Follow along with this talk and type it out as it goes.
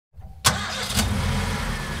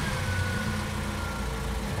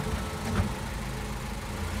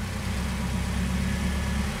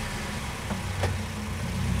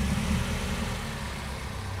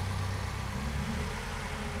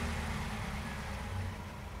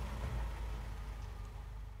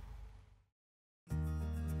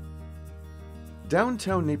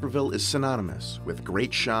Downtown Naperville is synonymous with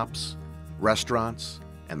great shops, restaurants,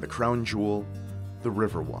 and the crown jewel, the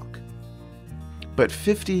Riverwalk. But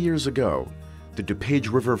 50 years ago, the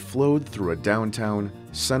DuPage River flowed through a downtown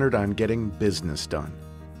centered on getting business done.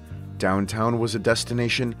 Downtown was a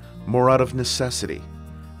destination more out of necessity.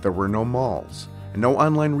 There were no malls, and no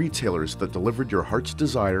online retailers that delivered your heart's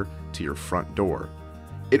desire to your front door.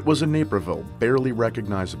 It was a Naperville barely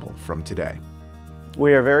recognizable from today.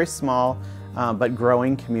 We are a very small but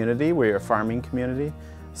growing community. We are a farming community.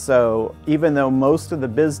 So even though most of the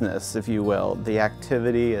business, if you will, the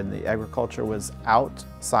activity and the agriculture was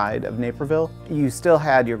outside of Naperville, you still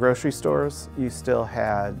had your grocery stores, you still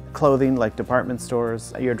had clothing like department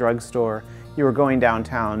stores, your drugstore. You were going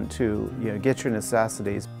downtown to get your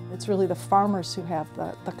necessities. It's really the farmers who have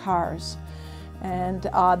the cars. And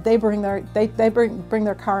they bring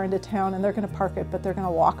their car into town and they're going to park it, but they're going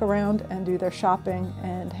to walk around and do their shopping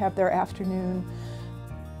and have their afternoon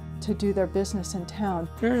to do their business in town.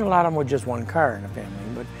 There's a lot of them with just one car in the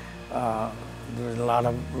family, but there's a lot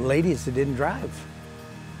of ladies that didn't drive.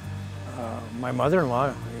 My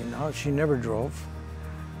mother-in-law, she never drove,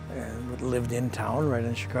 but lived in town right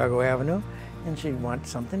on Chicago Avenue, and she'd want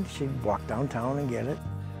something, she'd walk downtown and get it.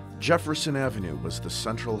 Jefferson Avenue was the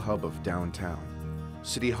central hub of downtown.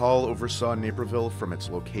 City Hall oversaw Naperville from its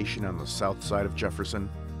location on the south side of Jefferson.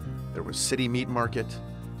 There was City Meat Market,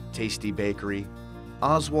 Tasty Bakery,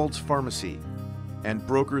 Oswald's Pharmacy, and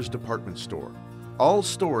Broker's Department Store, all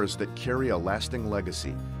stores that carry a lasting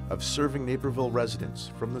legacy of serving Naperville residents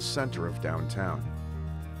from the center of downtown.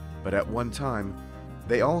 But at one time,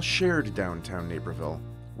 they all shared downtown Naperville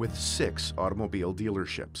with 6 automobile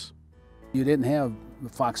dealerships. You didn't have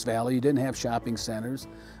Fox Valley, you didn't have shopping centers,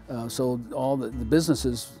 so all the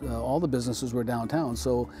businesses were downtown.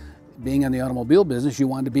 So being in the automobile business, you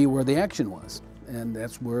wanted to be where the action was. And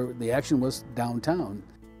that's where the action was, downtown.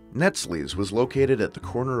 Netzley's was located at the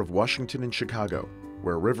corner of Washington and Chicago,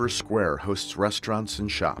 where River Square hosts restaurants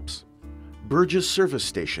and shops. Burgess Service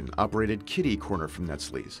Station operated kitty corner from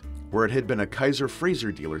Netzley's, where it had been a Kaiser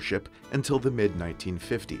Frazer dealership until the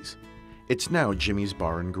mid-1950s. It's now Jimmy's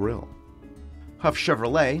Bar and Grill. Huff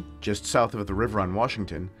Chevrolet, just south of the river on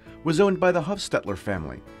Washington, was owned by the Huffstetler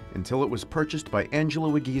family until it was purchased by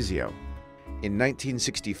Angelo Aguizio. In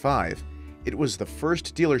 1965, it was the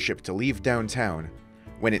first dealership to leave downtown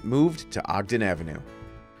when it moved to Ogden Avenue.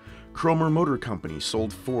 Cromer Motor Company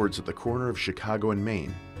sold Fords at the corner of Chicago and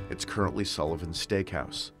Main. It's currently Sullivan's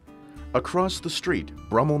Steakhouse. Across the street,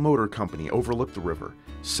 Brummel Motor Company overlooked the river,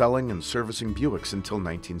 selling and servicing Buicks until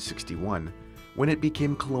 1961, when it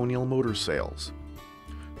became Colonial Motor Sales.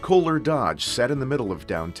 Kohler Dodge sat in the middle of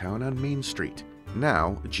downtown on Main Street,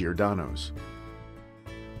 now Giordano's.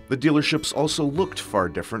 The dealerships also looked far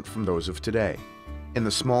different from those of today. In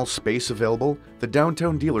the small space available, the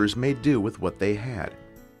downtown dealers made do with what they had.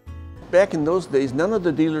 Back in those days, none of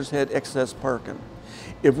the dealers had excess parking.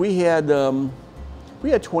 If we had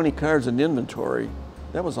 20 cars in inventory,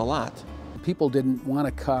 that was a lot. People didn't want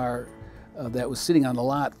a car that was sitting on the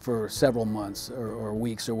lot for several months or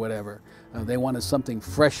weeks or whatever. They wanted something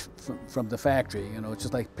fresh from the factory. It's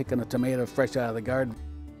just like picking a tomato fresh out of the garden.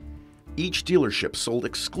 Each dealership sold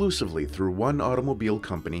exclusively through one automobile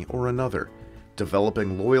company or another,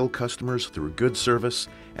 developing loyal customers through good service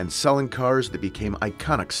and selling cars that became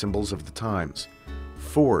iconic symbols of the times.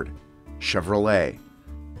 Ford, Chevrolet,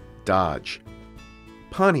 Dodge,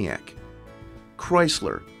 Pontiac,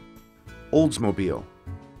 Chrysler, Oldsmobile,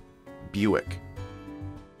 Buick.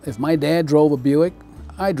 If my dad drove a Buick,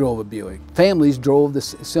 I drove a Buick. Families drove the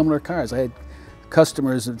similar cars. I had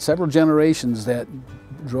customers of several generations that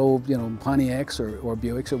drove, Pontiacs or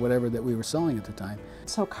Buicks or whatever that we were selling at the time.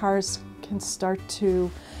 So cars can start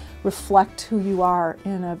to reflect who you are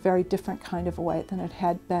in a very different kind of a way than it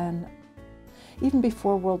had been even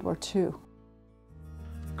before World War II.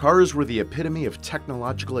 Cars were the epitome of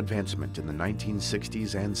technological advancement in the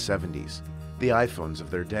 1960s and 70s, the iPhones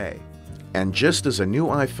of their day. And just as a new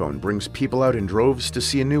iPhone brings people out in droves to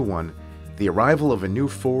see a new one, the arrival of a new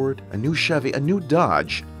Ford, a new Chevy, a new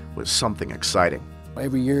Dodge was something exciting.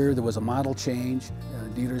 Every year there was a model change.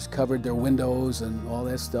 Dealers covered their windows and all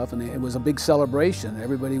that stuff, and it was a big celebration.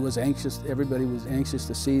 Everybody was anxious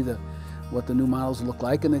to see what the new models looked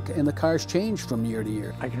like, and the cars changed from year to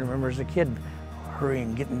year. I can remember as a kid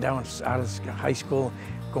hurrying, getting down out of high school,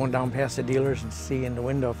 going down past the dealers and see in the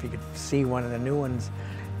window if you could see one of the new ones.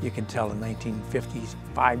 You could tell a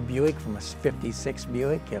 1955 Buick from a 56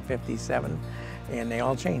 Buick, a 57, and they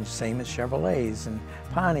all changed, same as Chevrolets and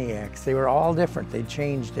Pontiacs. They were all different. They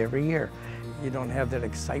changed every year. You don't have that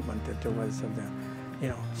excitement that there was of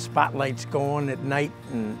the, spotlights going at night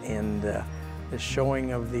and the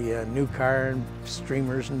showing of the new car and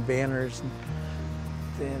streamers and banners,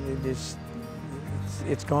 and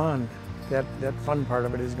it's gone. That fun part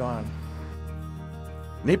of it is gone.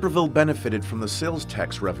 Naperville benefited from the sales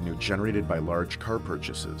tax revenue generated by large car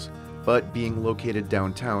purchases, but being located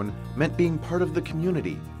downtown meant being part of the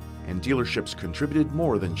community, and dealerships contributed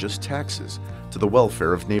more than just taxes to the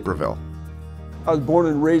welfare of Naperville. I was born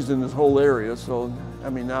and raised in this whole area, so I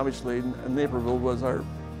mean, obviously Naperville was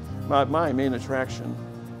my main attraction.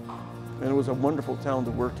 And it was a wonderful town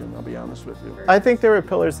to work in, I'll be honest with you. I think they were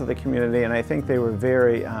pillars of the community, and I think they were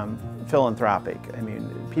very philanthropic. I mean,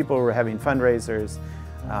 people were having fundraisers,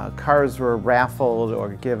 cars were raffled or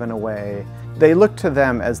given away. They looked to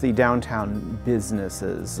them as the downtown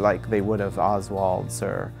businesses, like they would have Oswald's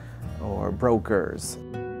or brokers.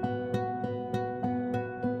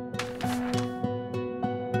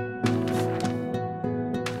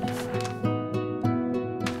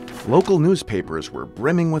 Local newspapers were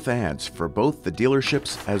brimming with ads for both the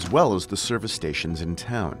dealerships as well as the service stations in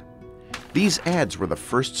town. These ads were the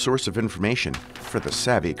first source of information for the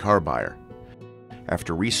savvy car buyer.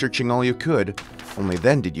 After researching all you could, only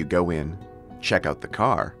then did you go in, check out the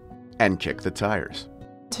car, and kick the tires.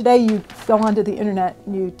 Today you go onto the internet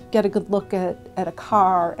and you get a good look at a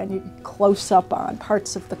car, and you close up on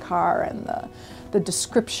parts of the car and the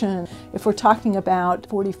description. If we're talking about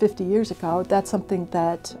 40, 50 years ago, that's something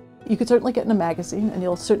that you could certainly get in a magazine, and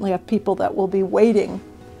you'll certainly have people that will be waiting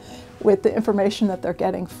with the information that they're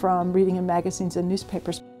getting from reading in magazines and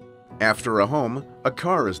newspapers. After a home, a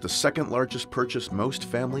car is the second largest purchase most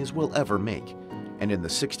families will ever make. And in the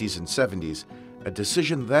 60s and 70s, a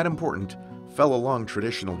decision that important fell along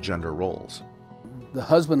traditional gender roles. The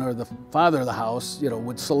husband or the father of the house,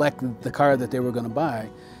 would select the car that they were going to buy.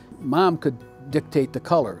 Mom could dictate the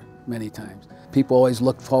color many times. People always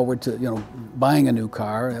looked forward to, buying a new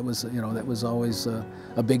car. That was always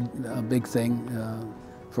a big thing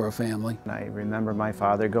for a family. I remember my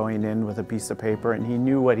father going in with a piece of paper, and he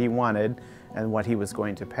knew what he wanted and what he was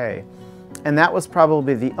going to pay. And that was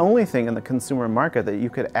probably the only thing in the consumer market that you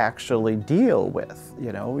could actually deal with.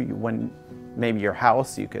 When maybe your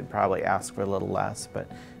house, you could probably ask for a little less, but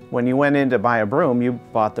when you went in to buy a broom, you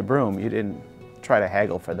bought the broom. You didn't try to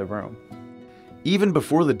haggle for the broom. Even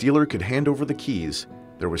before the dealer could hand over the keys,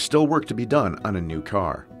 there was still work to be done on a new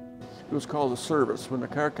car. It was called a service when the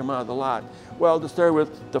car came out of the lot. Well, to start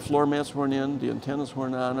with, the floor mats weren't in, the antennas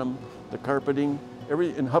weren't on them, the carpeting,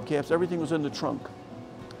 and hubcaps, everything was in the trunk.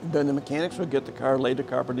 Then the mechanics would get the car, lay the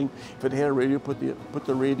carpeting. If it had a radio, put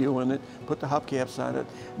the radio in it, put the hubcaps on it.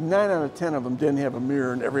 9 out of 10 of them didn't have a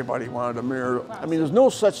mirror, and everybody wanted a mirror. I mean, there's no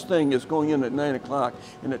such thing as going in at 9 o'clock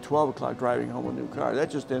and at 12 o'clock driving home a new car. That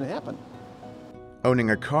just didn't happen.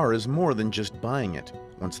 Owning a car is more than just buying it.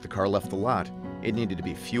 Once the car left the lot, it needed to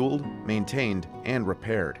be fueled, maintained, and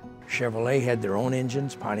repaired. Chevrolet had their own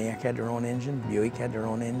engines, Pontiac had their own engine, Buick had their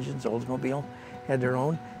own engines, Oldsmobile had their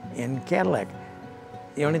own, and Cadillac.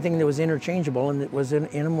 The only thing that was interchangeable and that was in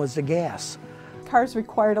them was the gas. Cars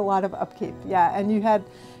required a lot of upkeep, yeah, and you had,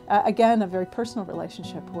 again, a very personal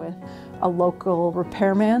relationship with a local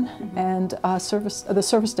repairman, and the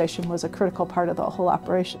service station was a critical part of the whole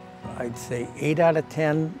operation. I'd say 8 out of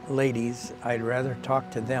 10 ladies, I'd rather talk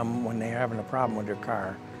to them when they're having a problem with their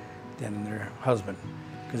car than their husband,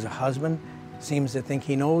 because the husband seems to think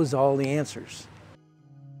he knows all the answers.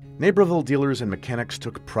 Naperville dealers and mechanics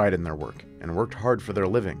took pride in their work and worked hard for their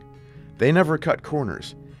living. They never cut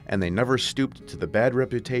corners, and they never stooped to the bad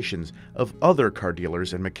reputations of other car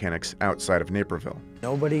dealers and mechanics outside of Naperville.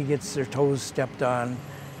 Nobody gets their toes stepped on,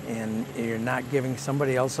 and you're not giving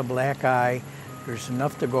somebody else a black eye. There's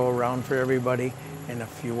enough to go around for everybody, and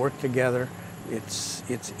if you work together,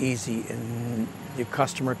 it's easy, and the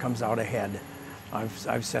customer comes out ahead.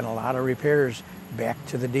 I've sent a lot of repairs back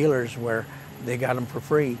to the dealers where they got them for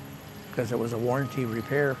free because it was a warranty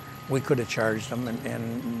repair. We could have charged them,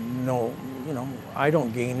 and no, I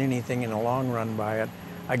don't gain anything in the long run by it.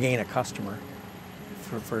 I gain a customer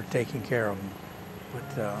for taking care of them.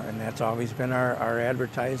 But, and that's always been our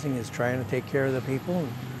advertising, is trying to take care of the people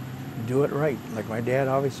and do it right. Like my dad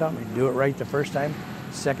always taught me, do it right the first time,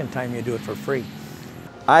 second time you do it for free.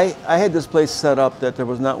 I had this place set up that there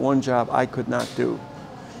was not one job I could not do.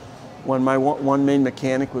 When my one main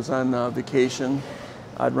mechanic was on vacation,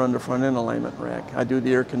 I'd run the front end alignment rack. I'd do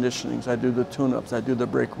the air conditionings, I'd do the tune-ups, I'd do the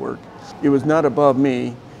brake work. It was not above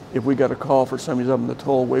me if we got a call for somebody's up in the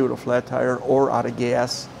tollway with a flat tire or out of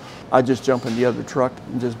gas. I'd just jump in the other truck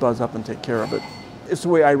and just buzz up and take care of it. It's the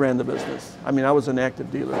way I ran the business. I mean, I was an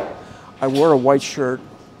active dealer. I wore a white shirt,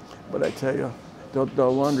 but I tell you, the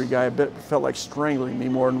laundry guy felt like strangling me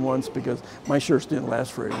more than once because my shirts didn't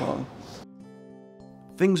last very long.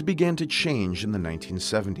 Things began to change in the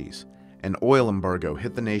 1970s. An oil embargo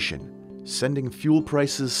hit the nation, sending fuel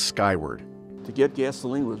prices skyward. To get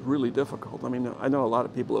gasoline was really difficult. I mean, I know a lot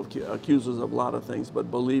of people accuse us of a lot of things,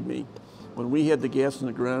 but believe me, when we had the gas in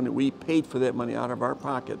the ground and we paid for that money out of our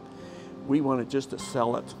pocket, we wanted just to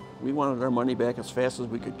sell it. We wanted our money back as fast as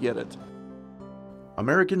we could get it.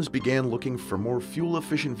 Americans began looking for more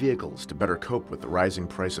fuel-efficient vehicles to better cope with the rising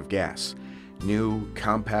price of gas. New,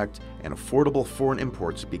 compact, and affordable foreign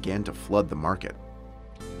imports began to flood the market.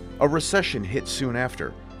 A recession hit soon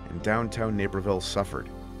after, and downtown Naperville suffered.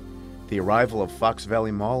 The arrival of Fox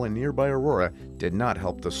Valley Mall in nearby Aurora did not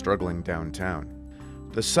help the struggling downtown.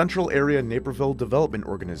 The Central Area Naperville Development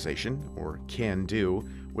Organization, or CAN-DO,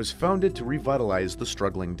 was founded to revitalize the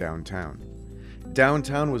struggling downtown.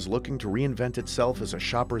 Downtown was looking to reinvent itself as a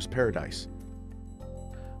shopper's paradise.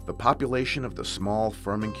 The population of the small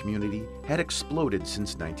farming community had exploded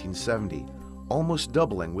since 1970, almost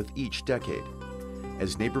doubling with each decade.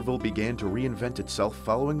 As Naperville began to reinvent itself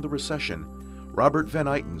following the recession, Robert Van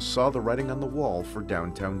Iten saw the writing on the wall for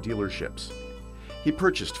downtown dealerships. He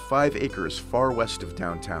purchased 5 acres far west of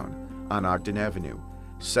downtown, on Ogden Avenue,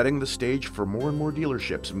 setting the stage for more and more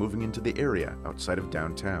dealerships moving into the area outside of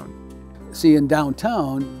downtown. See, in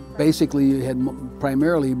downtown, basically you had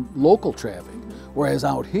primarily local traffic, whereas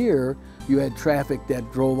out here you had traffic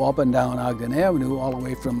that drove up and down Ogden Avenue all the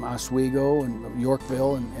way from Oswego and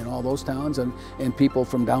Yorkville and all those towns, and people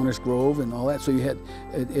from Downers Grove and all that. So you had,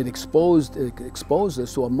 it exposed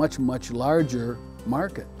us to a much, much larger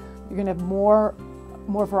market. You're going to have more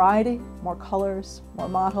variety, more colors, more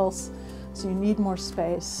models. So you need more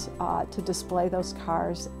space to display those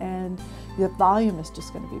cars, and the volume is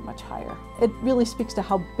just going to be much higher. It really speaks to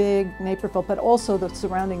how big Naperville, but also the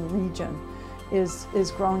surrounding region,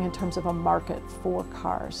 is growing in terms of a market for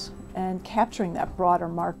cars and capturing that broader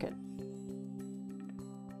market.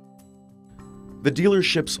 The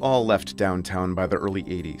dealerships all left downtown by the early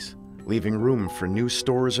 80s, leaving room for new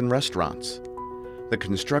stores and restaurants. The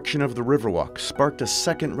construction of the Riverwalk sparked a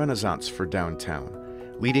second renaissance for downtown.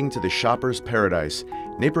 Leading to the shopper's paradise,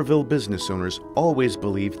 Naperville business owners always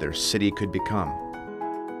believed their city could become.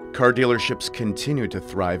 Car dealerships continue to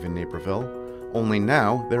thrive in Naperville, only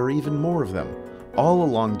now there are even more of them, all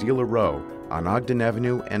along Dealer Row, on Ogden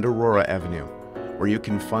Avenue and Aurora Avenue, where you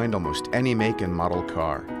can find almost any make and model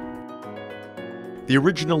car. The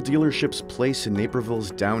original dealership's place in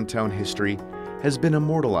Naperville's downtown history has been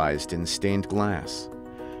immortalized in stained glass.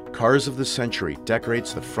 Cars of the Century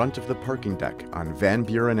decorates the front of the parking deck on Van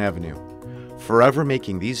Buren Avenue, forever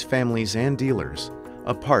making these families and dealers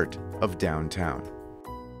a part of downtown.